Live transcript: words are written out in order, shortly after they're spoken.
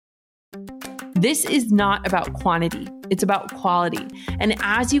This is not about quantity. It's about quality. And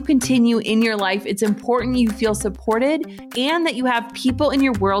as you continue in your life, it's important you feel supported and that you have people in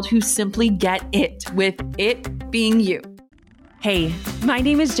your world who simply get it, with it being you. Hey, my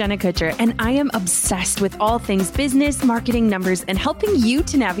name is Jenna Kutcher, and I am obsessed with all things business, marketing, numbers, and helping you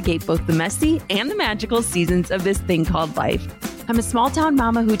to navigate both the messy and the magical seasons of this thing called life. I'm a small town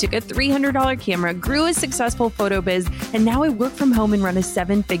mama who took a $300 camera, grew a successful photo biz, and now I work from home and run a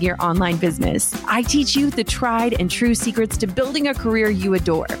 7-figure online business. I teach you the tried and true secrets to building a career you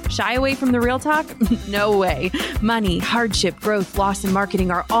adore. Shy away from the real talk? No way. Money, hardship, growth, loss, and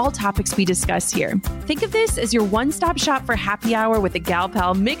marketing are all topics we discuss here. Think of this as your one-stop shop for happy hour with a gal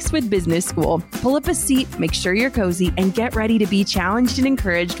pal mixed with business school. Pull up a seat, make sure you're cozy, and get ready to be challenged and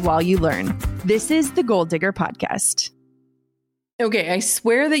encouraged while you learn. This is the Goal Digger Podcast. Okay, I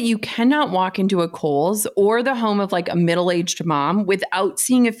swear that you cannot walk into a Kohl's or the home of like a middle-aged mom without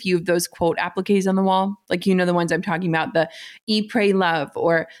seeing a few of those quote appliques on the wall. Like, you know, the ones I'm talking about, the Eat, Pray, Love,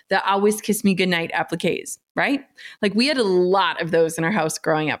 or the Always Kiss Me Goodnight appliques, right? Like, we had a lot of those in our house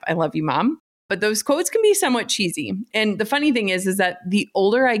growing up. I love you, Mom. But those quotes can be somewhat cheesy. And the funny thing is that the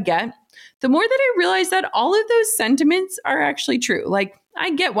older I get, the more that I realize that all of those sentiments are actually true. Like,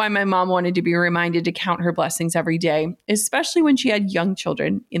 I get why my mom wanted to be reminded to count her blessings every day, especially when she had young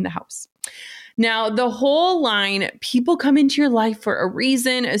children in the house. Now, the whole line, people come into your life for a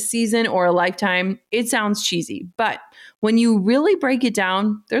reason, a season, or a lifetime, it sounds cheesy. But when you really break it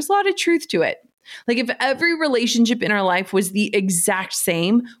down, there's a lot of truth to it. Like, if every relationship in our life was the exact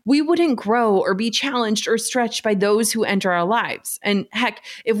same, we wouldn't grow or be challenged or stretched by those who enter our lives. And heck,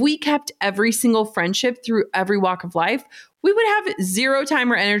 if we kept every single friendship through every walk of life, we would have zero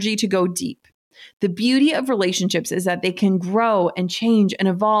time or energy to go deep. The beauty of relationships is that they can grow and change and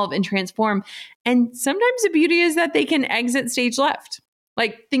evolve and transform. And sometimes the beauty is that they can exit stage left.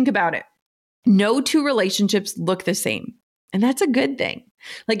 Like, think about it. No two relationships look the same. And that's a good thing.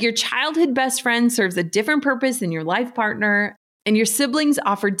 Like, your childhood best friend serves a different purpose than your life partner, and your siblings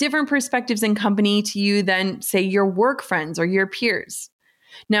offer different perspectives and company to you than, say, your work friends or your peers.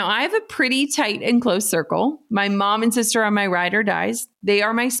 Now, I have a pretty tight and close circle. My mom and sister are my ride or dies. They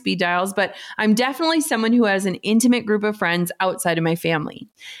are my speed dials, but I'm definitely someone who has an intimate group of friends outside of my family.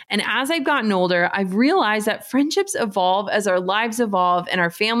 And as I've gotten older, I've realized that friendships evolve as our lives evolve and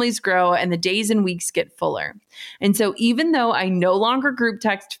our families grow and the days and weeks get fuller. And so even though I no longer group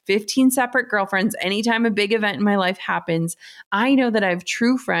text 15 separate girlfriends anytime a big event in my life happens, I know that I have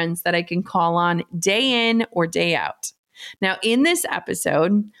true friends that I can call on day in or day out. Now, in this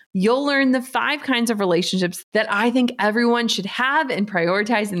episode, you'll learn the 5 kinds of relationships that I think everyone should have and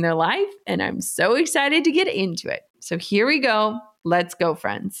prioritize in their life. And I'm so excited to get into it. So here we go. Let's go,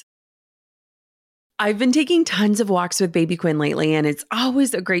 friends. I've been taking tons of walks with baby Quinn lately, and it's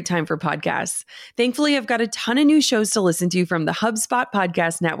always a great time for podcasts. Thankfully, I've got a ton of new shows to listen to from the HubSpot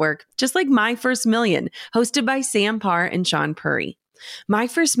Podcast Network, just like My First Million, hosted by Sam Parr and Sean Puri. My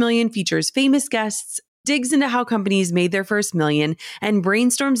First Million features famous guests, digs into how companies made their first million, and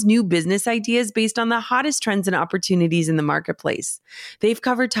brainstorms new business ideas based on the hottest trends and opportunities in the marketplace. They've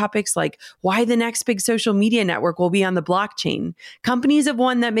covered topics like why the next big social media network will be on the blockchain, companies of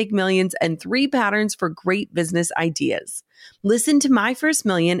one that make millions, and 3 patterns for great business ideas. Listen to My First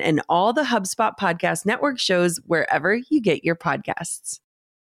Million and all the HubSpot Podcast Network shows wherever you get your podcasts.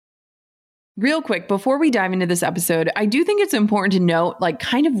 Real quick, before we dive into this episode, I do think it's important to note like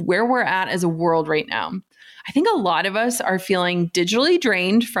kind of where we're at as a world right now. I think a lot of us are feeling digitally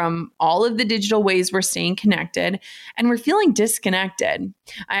drained from all of the digital ways we're staying connected, and we're feeling disconnected.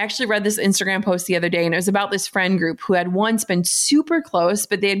 I actually read this Instagram post the other day, and it was about this friend group who had once been super close,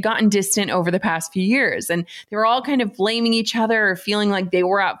 but they had gotten distant over the past few years. And they were all kind of blaming each other or feeling like they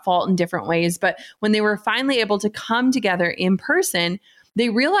were at fault in different ways. But when they were finally able to come together in person, they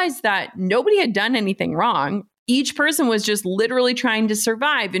realized that nobody had done anything wrong. Each person was just literally trying to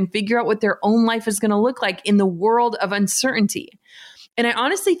survive and figure out what their own life is going to look like in the world of uncertainty. And I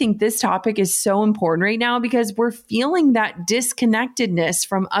honestly think this topic is so important right now because we're feeling that disconnectedness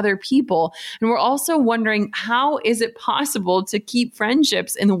from other people. And we're also wondering, how is it possible to keep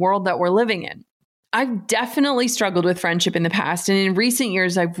friendships in the world that we're living in? I've definitely struggled with friendship in the past, and in recent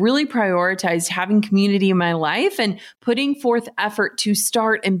years, I've really prioritized having community in my life and putting forth effort to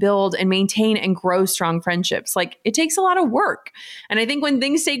start and build and maintain and grow strong friendships. Like, it takes a lot of work. And I think when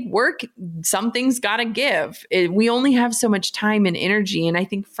things take work, something's got to give. We only have so much time and energy. And I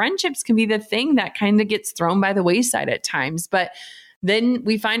think friendships can be the thing that kind of gets thrown by the wayside at times. But then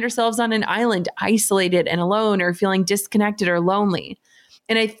we find ourselves on an island, isolated and alone, or feeling disconnected or lonely.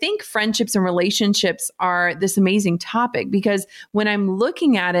 And I think friendships and relationships are this amazing topic because when I'm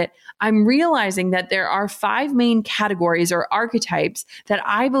looking at it, I'm realizing that there are 5 main categories or archetypes that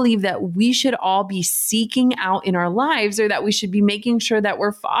I believe that we should all be seeking out in our lives, or that we should be making sure that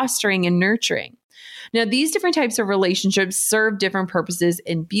we're fostering and nurturing. Now, these different types of relationships serve different purposes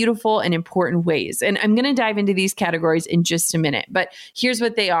in beautiful and important ways. And I'm going to dive into these categories in just a minute, but here's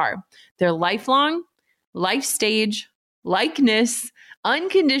what they are. They're lifelong, life stage, likeness,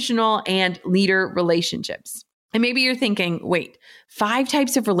 unconditional, and leader relationships. And maybe you're thinking, wait, 5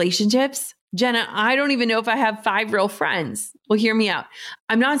 types of relationships? Jenna, I don't even know if I have 5 real friends. Well, hear me out.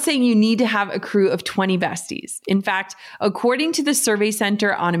 I'm not saying you need to have a crew of 20 besties. In fact, according to the Survey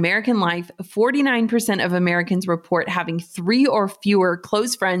Center on American Life, 49% of Americans report having 3 or fewer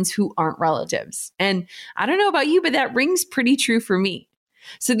close friends who aren't relatives. And I don't know about you, but that rings pretty true for me.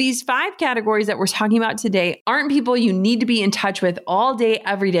 So these 5 categories that we're talking about today aren't people you need to be in touch with all day,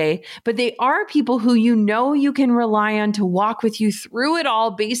 every day, but they are people who you know you can rely on to walk with you through it all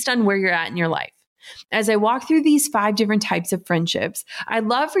based on where you're at in your life. As I walk through these 5 different types of friendships, I'd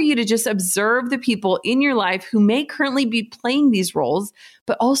love for you to just observe the people in your life who may currently be playing these roles,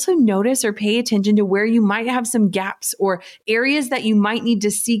 but also notice or pay attention to where you might have some gaps or areas that you might need to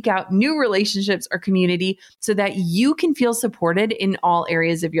seek out new relationships or community so that you can feel supported in all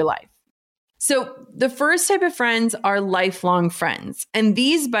areas of your life. So the first type of friends are lifelong friends, and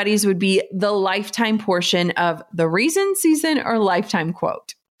these buddies would be the lifetime portion of the reason, season, or lifetime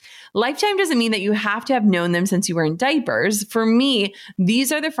quote. Lifetime doesn't mean that you have to have known them since you were in diapers. For me,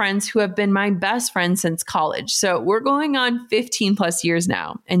 these are the friends who have been my best friends since college. So we're going on 15 plus years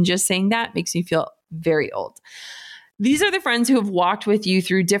now. And just saying that makes me feel very old. These are the friends who have walked with you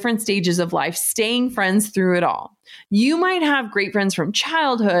through different stages of life, staying friends through it all. You might have great friends from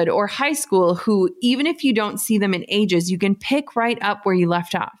childhood or high school who, even if you don't see them in ages, you can pick right up where you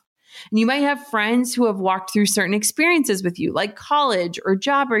left off. And you might have friends who have walked through certain experiences with you, like college or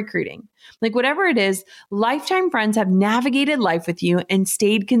job recruiting. Like whatever it is, lifetime friends have navigated life with you and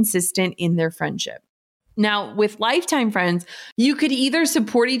stayed consistent in their friendship. Now, with lifetime friends, you could either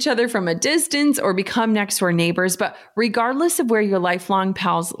support each other from a distance or become next door neighbors, but regardless of where your lifelong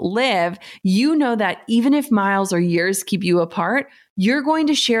pals live, you know that even if miles or years keep you apart, you're going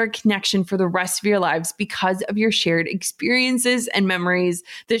to share a connection for the rest of your lives because of your shared experiences and memories,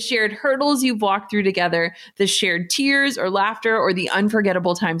 the shared hurdles you've walked through together, the shared tears or laughter, or the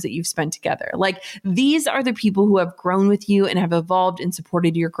unforgettable times that you've spent together. Like these are the people who have grown with you and have evolved and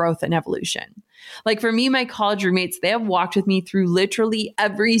supported your growth and evolution. Like for me, my college roommates, they have walked with me through literally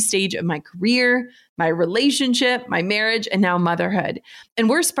every stage of my career, my relationship, my marriage, and now motherhood. And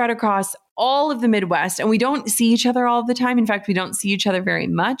we're spread across all of the Midwest, and we don't see each other all the time. In fact, we don't see each other very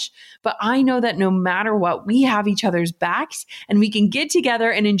much. But I know that no matter what, we have each other's backs, and we can get together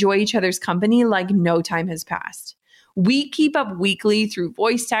and enjoy each other's company like no time has passed. We keep up weekly through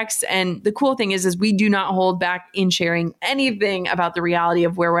voice texts. And the cool thing is we do not hold back in sharing anything about the reality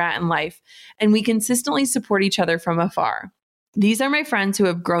of where we're at in life. And we consistently support each other from afar. These are my friends who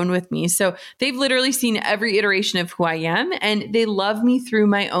have grown with me. So they've literally seen every iteration of who I am, and they love me through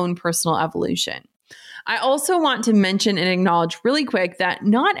my own personal evolution. I also want to mention and acknowledge really quick that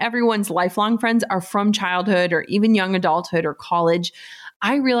not everyone's lifelong friends are from childhood or even young adulthood or college.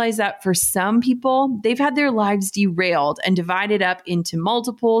 I realize that for some people, they've had their lives derailed and divided up into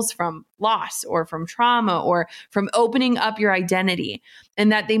multiples from loss or from trauma or from opening up your identity,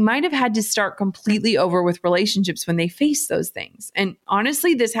 and that they might have had to start completely over with relationships when they face those things. And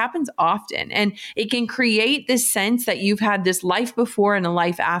honestly, this happens often, and it can create this sense that you've had this life before and a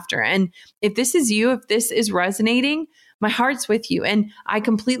life after. And if this is you, if this is resonating, my heart's with you. And I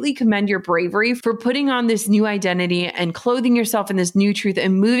completely commend your bravery for putting on this new identity and clothing yourself in this new truth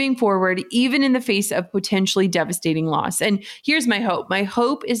and moving forward, even in the face of potentially devastating loss. And here's my hope. My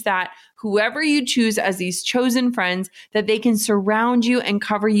hope is that whoever you choose as these chosen friends, that they can surround you and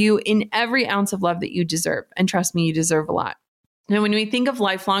cover you in every ounce of love that you deserve. And trust me, you deserve a lot. Now, when we think of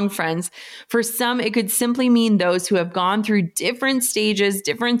lifelong friends, for some, it could simply mean those who have gone through different stages,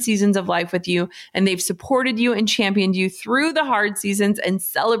 different seasons of life with you, and they've supported you and championed you through the hard seasons and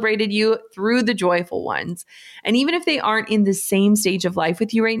celebrated you through the joyful ones. And even if they aren't in the same stage of life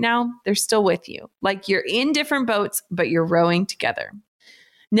with you right now, they're still with you. Like you're in different boats, but you're rowing together.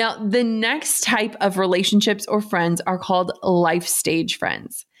 Now, the next type of relationships or friends are called life stage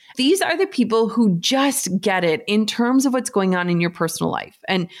friends. These are the people who just get it in terms of what's going on in your personal life.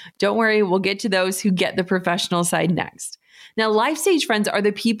 And don't worry, we'll get to those who get the professional side next. Now, life stage friends are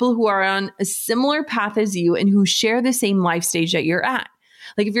the people who are on a similar path as you and who share the same life stage that you're at.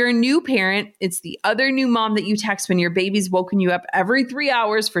 Like if you're a new parent, it's the other new mom that you text when your baby's woken you up every 3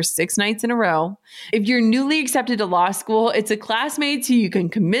 hours for 6 nights in a row. If you're newly accepted to law school, it's a classmate who you can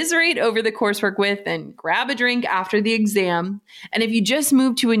commiserate over the coursework with and grab a drink after the exam. And if you just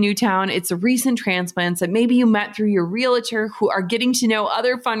moved to a new town, it's a recent transplants that maybe you met through your realtor who are getting to know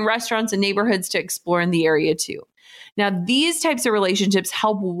other fun restaurants and neighborhoods to explore in the area too. Now, these types of relationships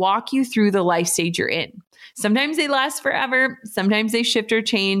help walk you through the life stage you're in. Sometimes they last forever. Sometimes they shift or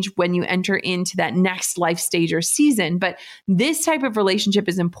change when you enter into that next life stage or season. But this type of relationship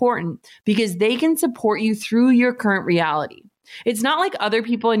is important because they can support you through your current reality. It's not like other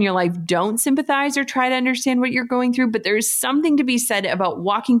people in your life don't sympathize or try to understand what you're going through, but there's something to be said about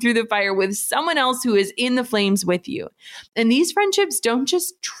walking through the fire with someone else who is in the flames with you. And these friendships don't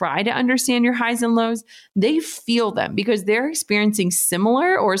just try to understand your highs and lows, they feel them because they're experiencing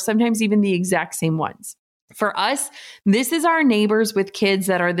similar or sometimes even the exact same ones. For us, this is our neighbors with kids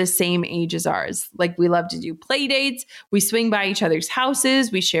that are the same age as ours. Like we love to do play dates, we swing by each other's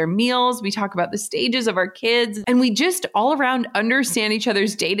houses, we share meals, we talk about the stages of our kids, and we just all around understand each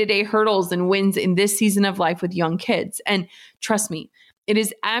other's day-to-day hurdles and wins in this season of life with young kids. And trust me, it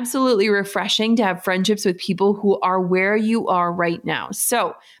is absolutely refreshing to have friendships with people who are where you are right now.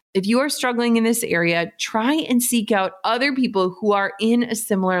 So if you are struggling in this area, try and seek out other people who are in a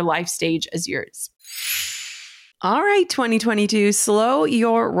similar life stage as yours. All right, 2022, slow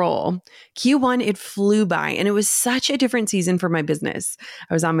your roll. Q1, it flew by and it was such a different season for my business.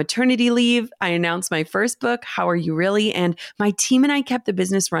 I was on maternity leave. I announced my first book, How Are You Really? And my team and I kept the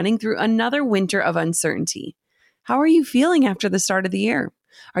business running through another winter of uncertainty. How are you feeling after the start of the year?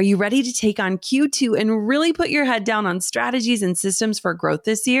 Are you ready to take on Q2 and really put your head down on strategies and systems for growth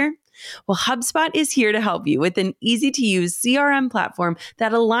this year? Well, HubSpot is here to help you with an easy-to-use CRM platform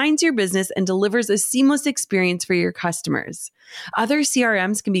that aligns your business and delivers a seamless experience for your customers. Other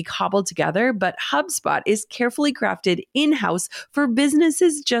CRMs can be cobbled together, but HubSpot is carefully crafted in-house for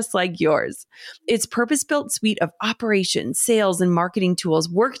businesses just like yours. Its purpose-built suite of operations, sales, and marketing tools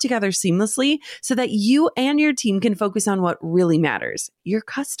work together seamlessly so that you and your team can focus on what really matters, your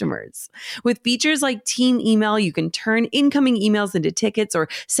customers. With features like Team Email, you can turn incoming emails into tickets or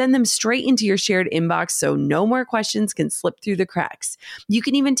send them straight into your shared inbox so no more questions can slip through the cracks. You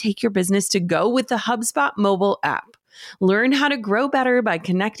can even take your business to go with the HubSpot mobile app. Learn how to grow better by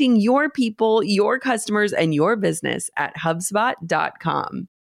connecting your people, your customers, and your business at HubSpot.com.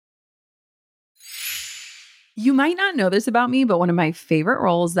 You might not know this about me, but one of my favorite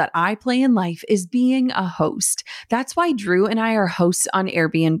roles that I play in life is being a host. That's why Drew and I are hosts on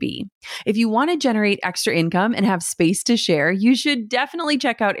Airbnb. If you want to generate extra income and have space to share, you should definitely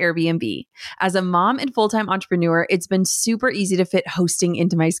check out Airbnb. As a mom and full-time entrepreneur, it's been super easy to fit hosting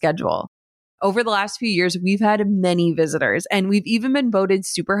into my schedule. Over the last few years, we've had many visitors, and we've even been voted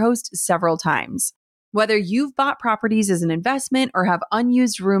Superhost several times. Whether you've bought properties as an investment or have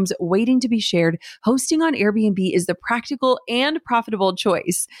unused rooms waiting to be shared, hosting on Airbnb is the practical and profitable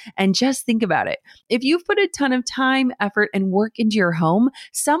choice. And just think about it. If you've put a ton of time, effort, and work into your home,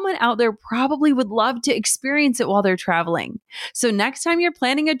 someone out there probably would love to experience it while they're traveling. So next time you're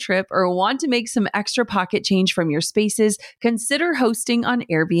planning a trip or want to make some extra pocket change from your spaces, consider hosting on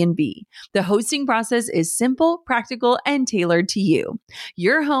Airbnb. The hosting process is simple, practical, and tailored to you.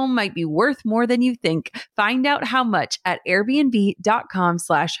 Your home might be worth more than you think. Find out how much at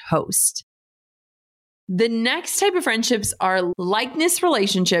airbnb.com/host. The next type of friendships are likeness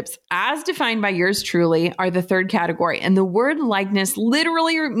relationships, as defined by yours truly, are the third category. And the word likeness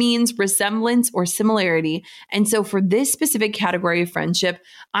literally means resemblance or similarity. And so for this specific category of friendship,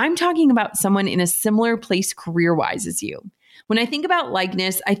 I'm talking about someone in a similar place career-wise as you. When I think about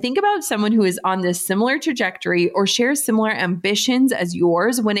likeness, I think about someone who is on this similar trajectory or shares similar ambitions as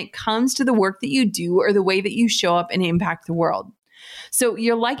yours when it comes to the work that you do or the way that you show up and impact the world. So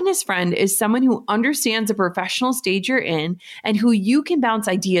your likeness friend is someone who understands the professional stage you're in and who you can bounce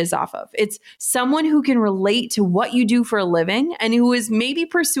ideas off of. It's someone who can relate to what you do for a living and who is maybe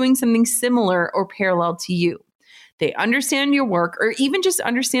pursuing something similar or parallel to you. They understand your work or even just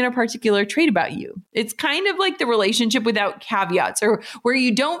understand a particular trait about you. It's kind of like the relationship without caveats or where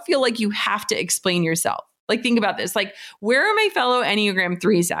you don't feel like you have to explain yourself. Like, think about this. Like, where are my fellow Enneagram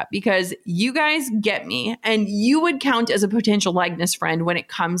 3s at? Because you guys get me and you would count as a potential likeness friend when it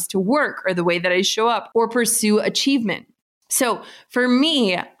comes to work or the way that I show up or pursue achievement. So for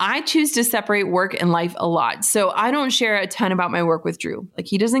me, I choose to separate work and life a lot. So I don't share a ton about my work with Drew. Like,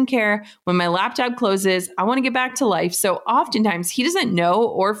 he doesn't care when my laptop closes. I want to get back to life. So oftentimes he doesn't know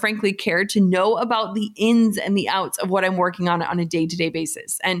or frankly care to know about the ins and the outs of what I'm working on a day-to-day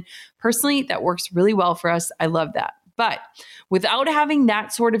basis. And personally, that works really well for us. I love that. But without having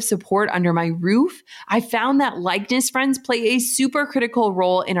that sort of support under my roof, I found that likeness friends play a super critical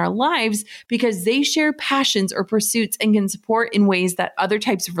role in our lives because they share passions or pursuits and can support in ways that other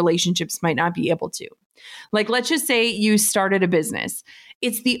types of relationships might not be able to. Like, let's just say you started a business.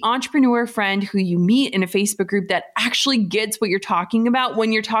 It's the entrepreneur friend who you meet in a Facebook group that actually gets what you're talking about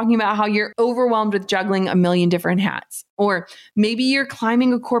when you're talking about how you're overwhelmed with juggling a million different hats. Or maybe you're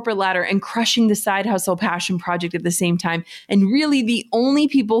climbing a corporate ladder and crushing the side hustle passion project at the same time. And really, the only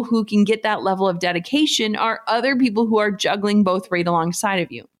people who can get that level of dedication are other people who are juggling both right alongside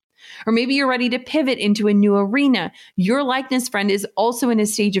of you. Or maybe you're ready to pivot into a new arena. Your likeness friend is also in a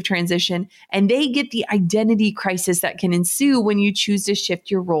stage of transition, and they get the identity crisis that can ensue when you choose to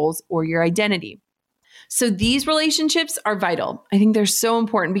shift your roles or your identity. So these relationships are vital. I think they're so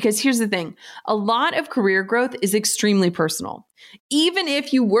important because here's the thing. A lot of career growth is extremely personal. Even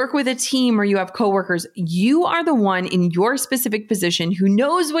if you work with a team or you have coworkers, you are the one in your specific position who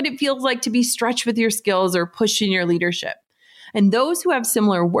knows what it feels like to be stretched with your skills or pushed in your leadership. And those who have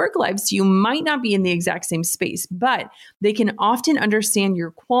similar work lives to you might not be in the exact same space, but they can often understand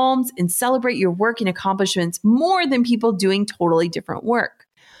your qualms and celebrate your work and accomplishments more than people doing totally different work.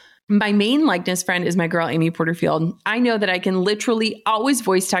 My main likeness friend is my girl, Amy Porterfield. I know that I can literally always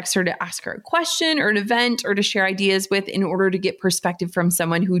voice text her to ask her a question or an event or to share ideas with in order to get perspective from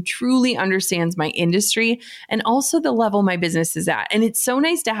someone who truly understands my industry and also the level my business is at. And it's so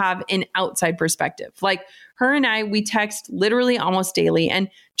nice to have an outside perspective. Like her and I, we text literally almost daily. And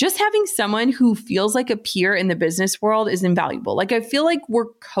just having someone who feels like a peer in the business world is invaluable. Like I feel like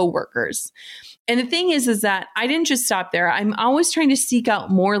we're coworkers. And the thing is that I didn't just stop there. I'm always trying to seek out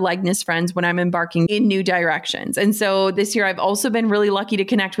more likeness friends when I'm embarking in new directions. And so this year, I've also been really lucky to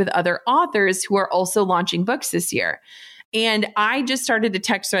connect with other authors who are also launching books this year. And I just started a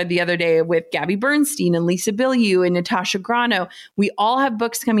text thread the other day with Gabby Bernstein and Lisa Bilyeu and Natasha Grano. We all have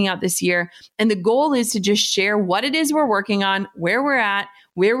books coming out this year. And the goal is to just share what it is we're working on, where we're at,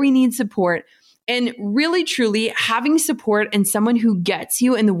 where we need support. And really, truly having support and someone who gets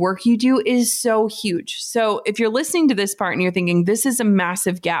you and the work you do is so huge. So if you're listening to this part and you're thinking, this is a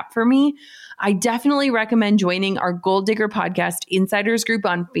massive gap for me, I definitely recommend joining our Goal Digger Podcast Insiders group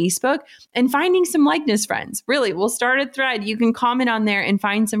on Facebook and finding some likeness friends. Really, we'll start a thread. You can comment on there and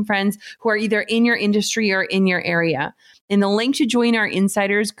find some friends who are either in your industry or in your area. And the link to join our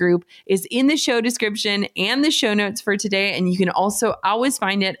Insiders group is in the show description and the show notes for today. And you can also always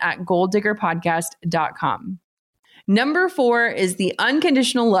find it at goaldiggerpodcast.com. Number 4 is the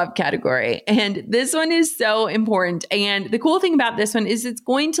unconditional love category. And this one is so important. And the cool thing about this one is it's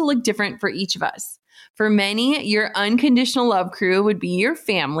going to look different for each of us. For many, your unconditional love crew would be your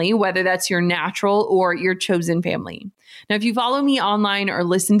family, whether that's your natural or your chosen family. Now, if you follow me online or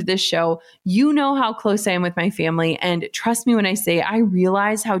listen to this show, you know how close I am with my family. And trust me when I say I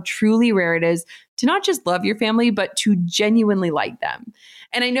realize how truly rare it is to not just love your family, but to genuinely like them.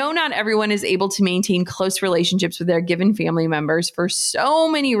 And I know not everyone is able to maintain close relationships with their given family members for so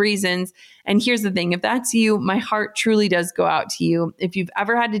many reasons. And here's the thing, if that's you, my heart truly does go out to you. If you've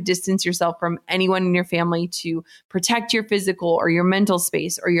ever had to distance yourself from anyone in your family to protect your physical or your mental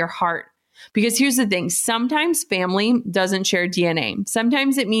space or your heart. Because here's the thing, sometimes family doesn't share DNA.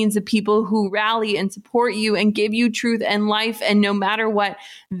 Sometimes it means the people who rally and support you and give you truth and life. And no matter what,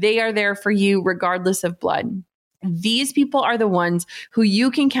 they are there for you regardless of blood. These people are the ones who you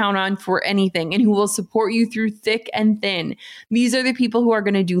can count on for anything and who will support you through thick and thin. These are the people who are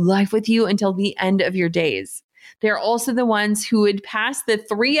going to do life with you until the end of your days. They're also the ones who would pass the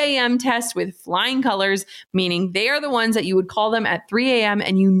 3 a.m. test with flying colors, meaning they are the ones that you would call them at 3 a.m.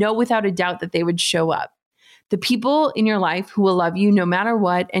 and you know without a doubt that they would show up. The people in your life who will love you no matter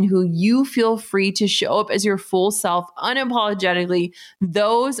what and who you feel free to show up as your full self unapologetically,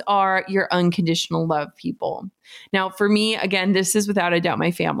 those are your unconditional love people. Now, for me, again, this is without a doubt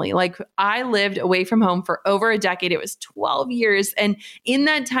my family. Like I lived away from home for over a decade. It was 12 years. And in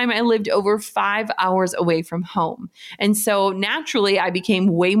that time, I lived over 5 hours away from home. And so naturally, I became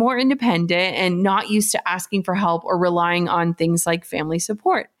way more independent and not used to asking for help or relying on things like family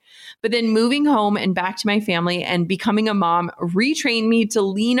support. But then moving home and back to my family and becoming a mom retrained me to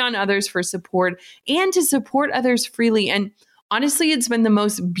lean on others for support and to support others freely. And honestly, it's been the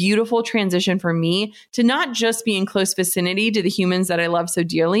most beautiful transition for me to not just be in close vicinity to the humans that I love so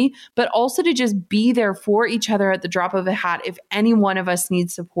dearly, but also to just be there for each other at the drop of a hat if any one of us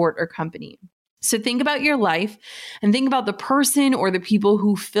needs support or company. So think about your life and think about the person or the people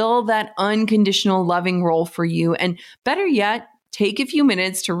who fill that unconditional loving role for you. And better yet, take a few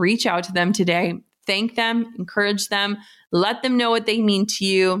minutes to reach out to them today, thank them, encourage them, let them know what they mean to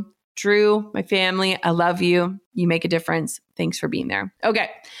you. Drew, my family, I love you. You make a difference. Thanks for being there. Okay.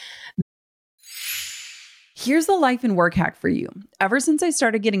 Here's the life and work hack for you. Ever since I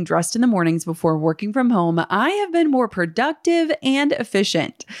started getting dressed in the mornings before working from home, I have been more productive and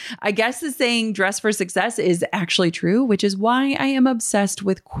efficient. I guess the saying dress for success is actually true, which is why I am obsessed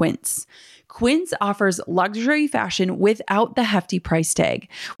with Quince. Quince offers luxury fashion without the hefty price tag.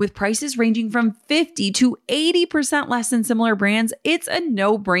 With prices ranging from 50 to 80% less than similar brands, it's a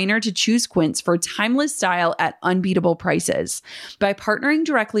no-brainer to choose Quince for timeless style at unbeatable prices. By partnering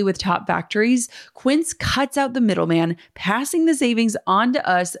directly with top factories, Quince cuts out the middleman, passing the savings on to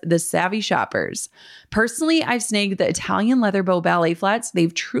us, the savvy shoppers. Personally, I've snagged the Italian leather bow ballet flats.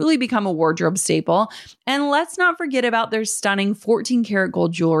 They've truly become a wardrobe staple. And let's not forget about their stunning 14 karat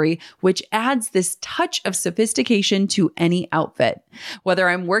gold jewelry, which adds this touch of sophistication to any outfit. Whether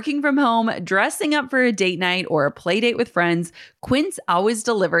I'm working from home, dressing up for a date night, or a play date with friends, Quince always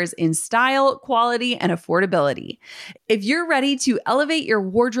delivers in style, quality, and affordability. If you're ready to elevate your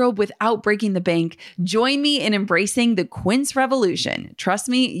wardrobe without breaking the bank, join me in embracing the Quince revolution. Trust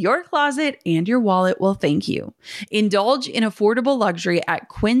me, your closet and your wallet will thank you. Indulge in affordable luxury at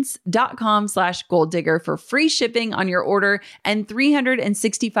quince.com/golddigger for free shipping on your order and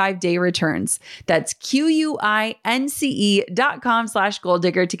 365-day returns. That's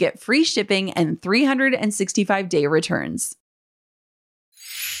QUINCE.com/golddigger to get free shipping and 365-day returns.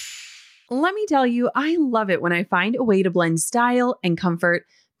 Let me tell you, I love it when I find a way to blend style and comfort.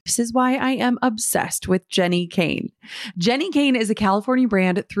 This is why I am obsessed with Jenni Kayne. Jenni Kayne is a California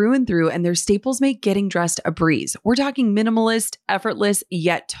brand through and through, and their staples make getting dressed a breeze. We're talking minimalist, effortless,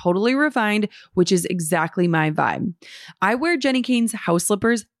 yet totally refined, which is exactly my vibe. I wear Jenni Kayne's house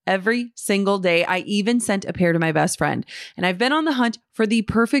slippers every single day. I even sent a pair to my best friend, and I've been on the hunt for the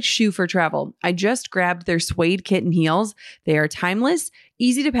perfect shoe for travel. I just grabbed their suede kitten heels. They are timeless,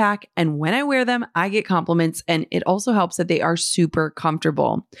 easy to pack, and when I wear them, I get compliments, and it also helps that they are super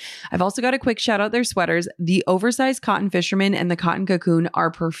comfortable. I've also got a quick shout out their sweaters. The oversized cotton fisherman and the cotton cocoon are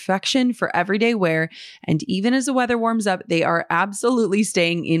perfection for everyday wear, and even as the weather warms up, they are absolutely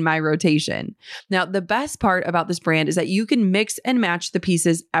staying in my rotation. Now, the best part about this brand is that you can mix and match the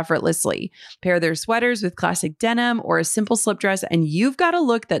pieces effortlessly. Pair their sweaters with classic denim or a simple slip dress, and you've got a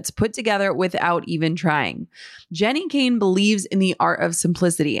look that's put together without even trying. Jenni Kayne believes in the art of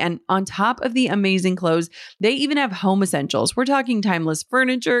simplicity, and on top of the amazing clothes, they even have home essentials. We're talking timeless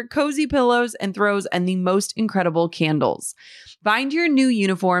furniture, cozy pillows and throws, and the most incredible candles. Find your new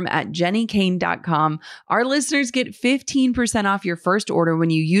uniform at jennikayne.com. Our listeners get 15% off your first order when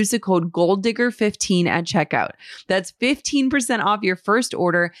you use the code GOLDDIGGER15 at checkout. That's 15% off your first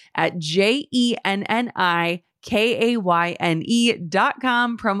order at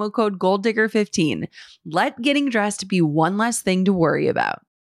JENNIKAYNE.com, promo code GOLDDIGGER15. Let getting dressed be one less thing to worry about.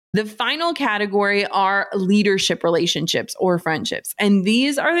 The final category are leadership relationships or friendships. And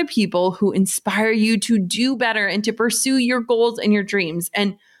these are the people who inspire you to do better and to pursue your goals and your dreams.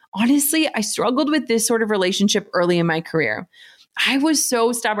 And honestly, I struggled with this sort of relationship early in my career. I was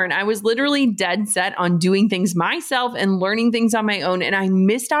so stubborn. I was literally dead set on doing things myself and learning things on my own. And I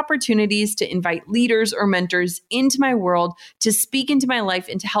missed opportunities to invite leaders or mentors into my world to speak into my life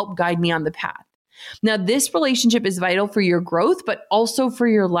and to help guide me on the path. Now, this relationship is vital for your growth, but also for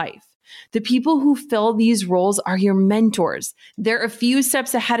your life. The people who fill these roles are your mentors. They're a few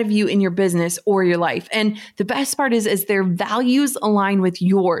steps ahead of you in your business or your life. And the best part is their values align with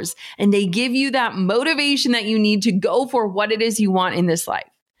yours, and they give you that motivation that you need to go for what it is you want in this life.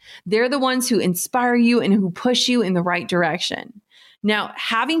 They're the ones who inspire you and who push you in the right direction. Now,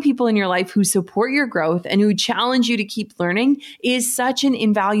 having people in your life who support your growth and who challenge you to keep learning is such an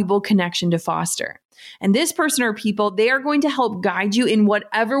invaluable connection to foster. And this person or people, they are going to help guide you in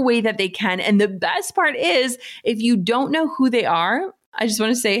whatever way that they can. And the best part is, if you don't know who they are, I just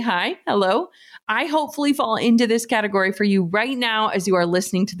want to say hi, hello. I hopefully fall into this category for you right now as you are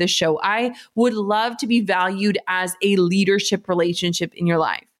listening to this show. I would love to be valued as a leadership relationship in your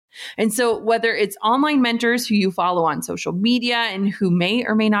life. And so whether it's online mentors who you follow on social media and who may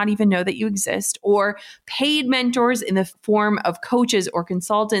or may not even know that you exist, or paid mentors in the form of coaches or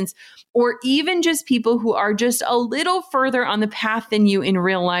consultants, or even just people who are just a little further on the path than you in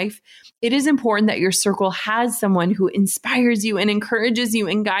real life, it is important that your circle has someone who inspires you and encourages you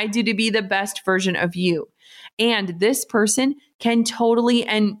and guides you to be the best version of you. And this person can totally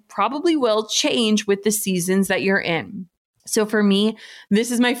and probably will change with the seasons that you're in. So for me, this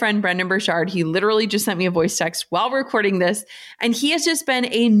is my friend Brendan Burchard. He literally just sent me a voice text while recording this, and he has just been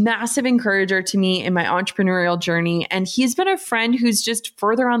a massive encourager to me in my entrepreneurial journey. And he's been a friend who's just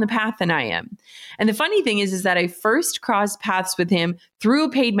further on the path than I am. And the funny thing is that I first crossed paths with him through a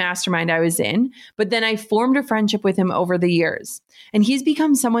paid mastermind I was in, but then I formed a friendship with him over the years. And he's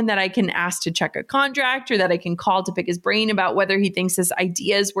become someone that I can ask to check a contract or that I can call to pick his brain about whether he thinks this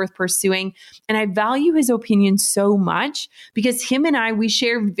idea is worth pursuing. And I value his opinion so much because him and we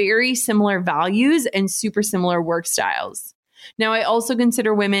share very similar values and super similar work styles. Now, I also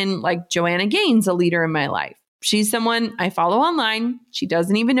consider women like Joanna Gaines a leader in my life. She's someone I follow online. She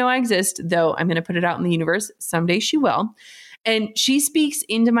doesn't even know I exist, though I'm going to put it out in the universe. Someday she will. And she speaks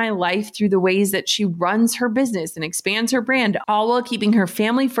into my life through the ways that she runs her business and expands her brand, all while keeping her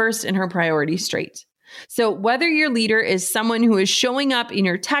family first and her priorities straight. So whether your leader is someone who is showing up in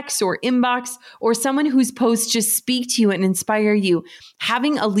your text or inbox, or someone whose posts just speak to you and inspire you,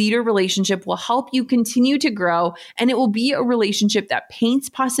 having a leader relationship will help you continue to grow, and it will be a relationship that paints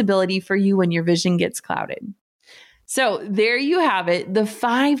possibility for you when your vision gets clouded. So there you have it, the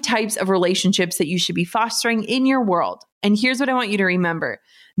 5 types of relationships that you should be fostering in your world. And here's what I want you to remember.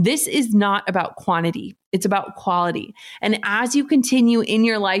 This is not about quantity. It's about quality. And as you continue in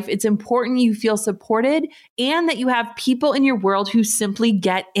your life, it's important you feel supported and that you have people in your world who simply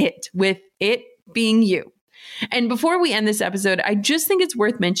get it, with it being you. And before we end this episode, I just think it's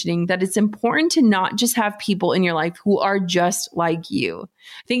worth mentioning that it's important to not just have people in your life who are just like you.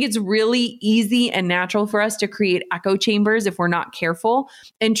 I think it's really easy and natural for us to create echo chambers if we're not careful.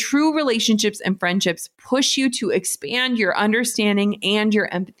 And true relationships and friendships push you to expand your understanding and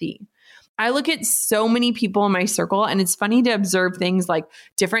your empathy. I look at so many people in my circle, and it's funny to observe things like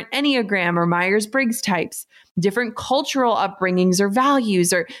different Enneagram or Myers-Briggs types, different cultural upbringings or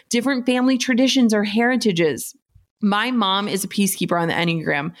values, or different family traditions or heritages. My mom is a peacekeeper on the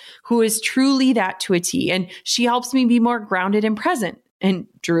Enneagram who is truly that to a T, and she helps me be more grounded and present. And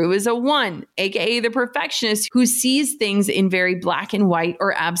Drew is a 1, aka the perfectionist who sees things in very black and white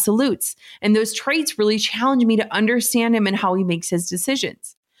or absolutes. And those traits really challenge me to understand him and how he makes his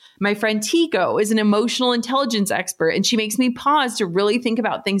decisions. My friend Tico is an emotional intelligence expert, and she makes me pause to really think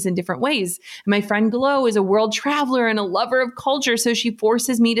about things in different ways. And my friend Glow is a world traveler and a lover of culture, so she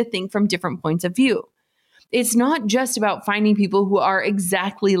forces me to think from different points of view. It's not just about finding people who are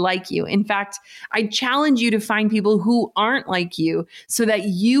exactly like you. In fact, I challenge you to find people who aren't like you so that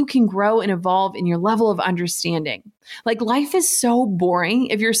you can grow and evolve in your level of understanding. Like, life is so boring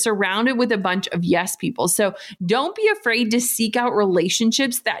if you're surrounded with a bunch of yes people. So don't be afraid to seek out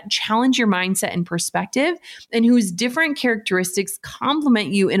relationships that challenge your mindset and perspective and whose different characteristics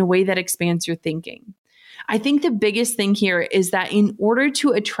complement you in a way that expands your thinking. I think the biggest thing here is that in order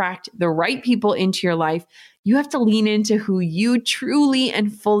to attract the right people into your life, you have to lean into who you truly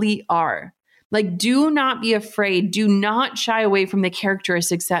and fully are. Like, do not be afraid. Do not shy away from the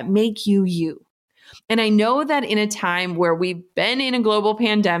characteristics that make you you. And I know that in a time where we've been in a global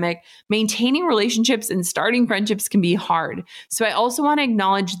pandemic, maintaining relationships and starting friendships can be hard. So I also want to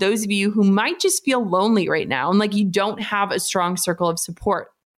acknowledge those of you who might just feel lonely right now and like you don't have a strong circle of support.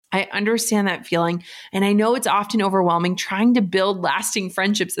 I understand that feeling, and I know it's often overwhelming trying to build lasting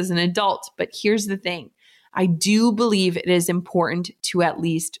friendships as an adult, but here's the thing. I do believe it is important to at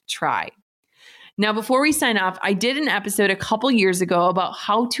least try. Now, before we sign off, I did an episode a couple years ago about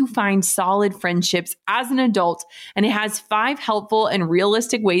how to find solid friendships as an adult, and it has 5 helpful and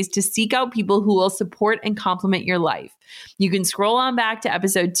realistic ways to seek out people who will support and complement your life. You can scroll on back to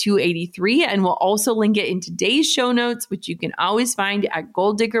episode 283, and we'll also link it in today's show notes, which you can always find at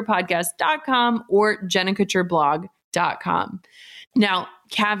goaldiggerpodcast.com or jennakutcherblog.com. Now,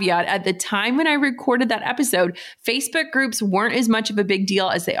 caveat, at the time when I recorded that episode, Facebook groups weren't as much of a big deal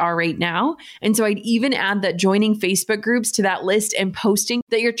as they are right now. And so I'd even add that joining Facebook groups to that list and posting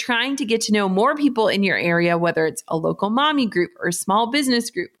that you're trying to get to know more people in your area, whether it's a local mommy group or a small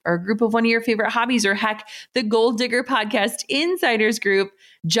business group or a group of one of your favorite hobbies, or heck, the Goal Digger Podcast Insiders group,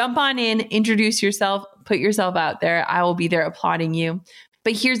 jump on in, introduce yourself, put yourself out there. I will be there applauding you.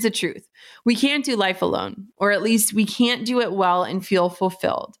 But here's the truth. We can't do life alone, or at least we can't do it well and feel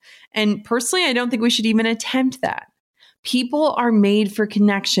fulfilled. And personally, I don't think we should even attempt that. People are made for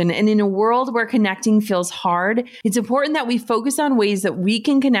connection. And in a world where connecting feels hard, it's important that we focus on ways that we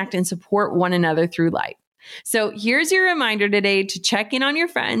can connect and support one another through life. So here's your reminder today to check in on your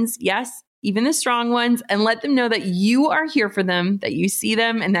friends. Yes, even the strong ones, and let them know that you are here for them, that you see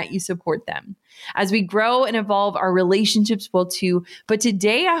them, and that you support them. As we grow and evolve, our relationships will too. But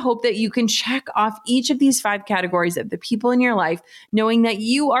today, I hope that you can check off each of these 5 categories of the people in your life, knowing that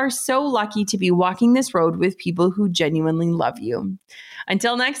you are so lucky to be walking this road with people who genuinely love you.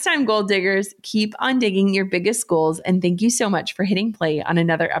 Until next time, Goal Diggers, keep on digging your biggest goals. And thank you so much for hitting play on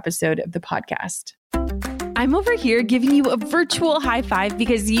another episode of the podcast. I'm over here giving you a virtual high five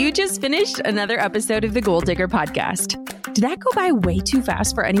because you just finished another episode of the Goal Digger Podcast. Did that go by way too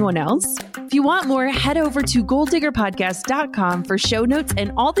fast for anyone else? If you want more, head over to goaldiggerpodcast.com for show notes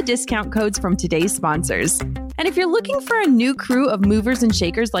and all the discount codes from today's sponsors. And if you're looking for a new crew of movers and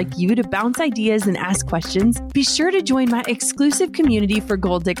shakers like you to bounce ideas and ask questions, be sure to join my exclusive community for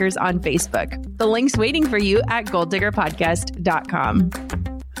Goal Diggers on Facebook. The link's waiting for you at goaldiggerpodcast.com.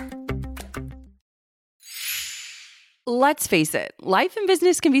 Let's face it, life and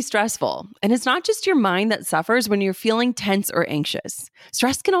business can be stressful, and it's not just your mind that suffers when you're feeling tense or anxious.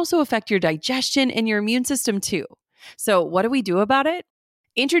 Stress can also affect your digestion and your immune system too. So what do we do about it?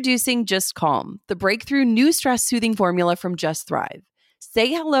 Introducing Just Calm, the breakthrough new stress soothing formula from Just Thrive.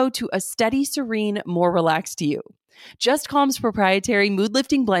 Say hello to a steady, serene, more relaxed you. Just Calm's proprietary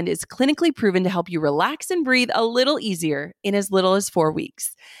mood-lifting blend is clinically proven to help you relax and breathe a little easier in as little as 4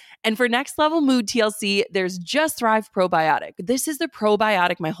 weeks. And for next level mood TLC, there's Just Thrive Probiotic. This is the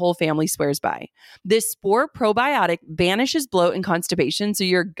probiotic my whole family swears by. This spore probiotic banishes bloat and constipation so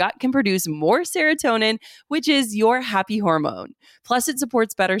your gut can produce more serotonin, which is your happy hormone. Plus, it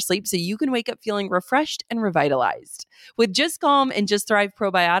supports better sleep so you can wake up feeling refreshed and revitalized. With Just Calm and Just Thrive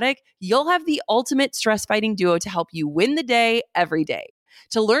Probiotic, you'll have the ultimate stress fighting duo to help you win the day every day.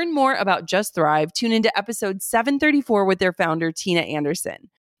 To learn more about Just Thrive, tune into episode 734 with their founder, Tina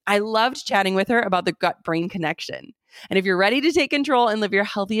Anderson. I loved chatting with her about the gut-brain connection. And if you're ready to take control and live your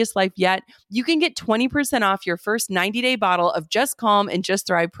healthiest life yet, you can get 20% off your first 90-day bottle of Just Calm and Just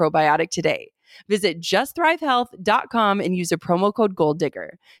Thrive Probiotic today. Visit justthrivehealth.com and use a promo code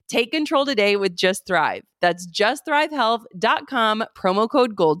GOALDIGGER. Take control today with Just Thrive. That's justthrivehealth.com, promo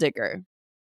code GOALDIGGER.